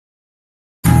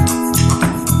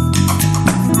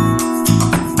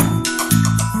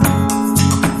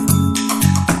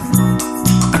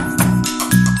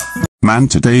man,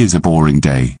 today is a boring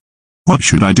day. What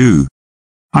should I do?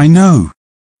 I know.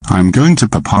 I'm going to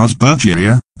Papa's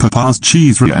Burgeria, Papa's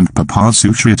Cheeseria and Papa's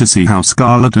Sushiria to see how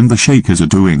Scarlett and the Shakers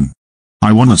are doing.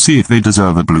 I wanna see if they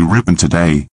deserve a blue ribbon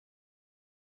today.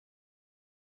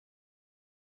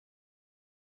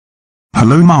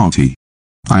 Hello Marty.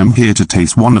 I am here to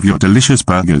taste one of your delicious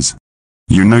burgers.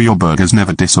 You know your burgers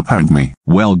never disappoint me.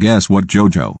 Well, guess what,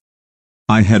 Jojo?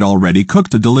 I had already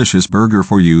cooked a delicious burger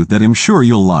for you that I'm sure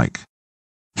you'll like.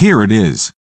 Here it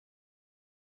is.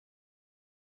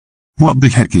 What the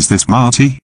heck is this,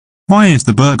 Marty? Why is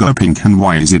the burger pink and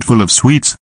why is it full of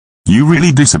sweets? You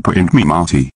really disappoint me,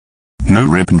 Marty. No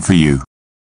ribbon for you.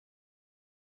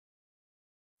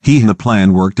 The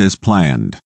plan worked as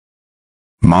planned.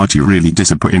 Marty really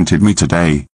disappointed me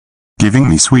today. Giving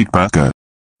me sweet burger.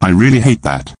 I really hate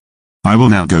that. I will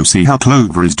now go see how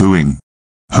Clover is doing.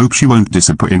 Hope she won't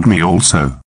disappoint me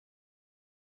also.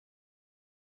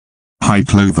 Hi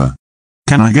Clover.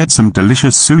 Can I get some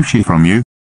delicious sushi from you?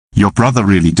 Your brother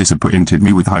really disappointed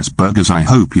me with ice burgers. I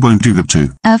hope he won't do that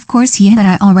too. Of course, yeah, but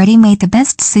I already made the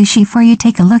best sushi for you.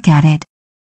 Take a look at it.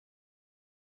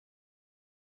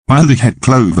 Why the heck,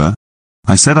 Clover?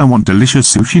 I said I want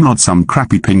delicious sushi, not some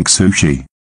crappy pink sushi.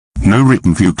 No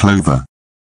ribbon for you, Clover.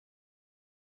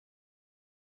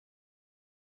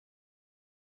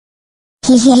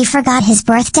 He forgot his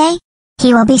birthday?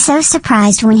 He will be so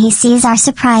surprised when he sees our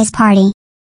surprise party.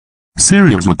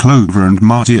 Seriously, Clover and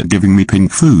Marty are giving me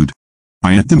pink food.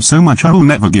 I ate them so much I will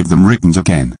never give them ribbons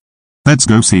again. Let's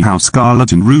go see how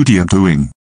Scarlett and Rudy are doing.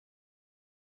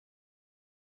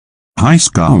 Hi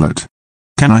Scarlett.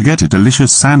 Can I get a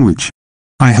delicious sandwich?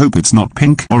 I hope it's not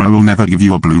pink or I will never give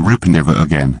you a blue ribbon ever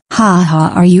again. Ha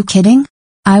ha, are you kidding?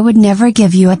 I would never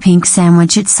give you a pink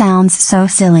sandwich, it sounds so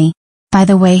silly. By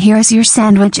the way, here's your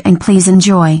sandwich and please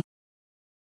enjoy.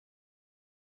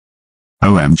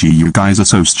 OMG, you guys are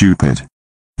so stupid.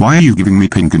 Why are you giving me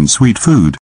pink and sweet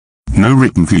food? No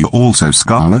ribbon for you also,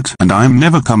 Scarlett, and I'm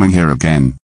never coming here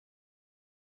again.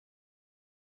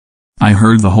 I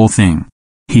heard the whole thing.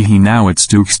 Now it's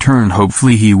Duke's turn.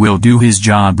 Hopefully he will do his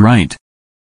job right.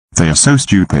 They are so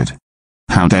stupid.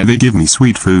 How dare they give me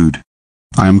sweet food?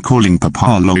 I am calling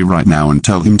Papa Loy right now and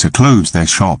tell him to close their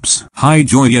shops. Hi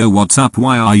Jojo, what's up?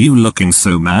 Why are you looking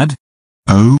so mad?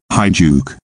 Oh, hi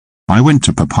Duke. I went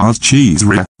to Papa's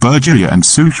Cheeseria, Burgeria and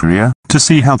Sushiria to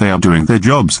see how they are doing their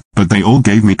jobs, but they all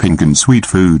gave me pink and sweet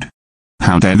food.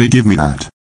 How dare they give me that?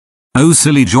 Oh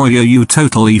silly Jojo, you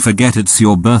totally forget it's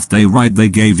your birthday, right? They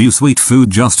gave you sweet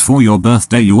food just for your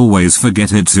birthday. You always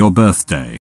forget it's your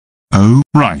birthday. Oh,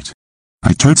 right.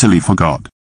 I totally forgot.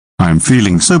 I'm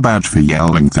feeling so bad for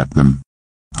yelling at them.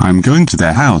 I'm going to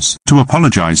their house to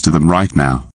apologize to them right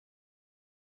now.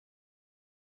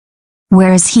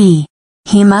 Where is he?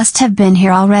 He must have been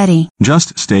here already.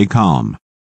 Just stay calm.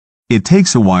 It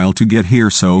takes a while to get here,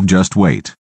 so just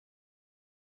wait.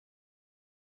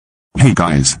 Hey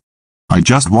guys. I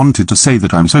just wanted to say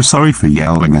that I'm so sorry for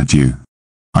yelling at you.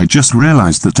 I just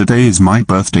realized that today is my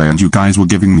birthday and you guys were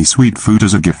giving me sweet food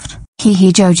as a gift.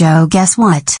 Jojo, guess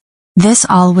what? This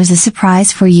all was a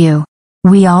surprise for you.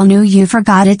 We all knew you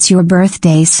forgot it's your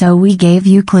birthday, so we gave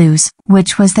you clues,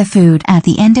 which was the food. At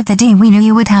the end of the day, we knew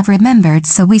you would have remembered,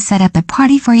 so we set up a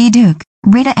party for you. Duke,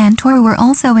 Rita and Tor were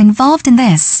also involved in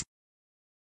this.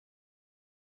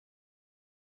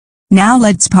 Now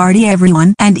let's party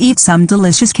everyone and eat some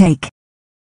delicious cake.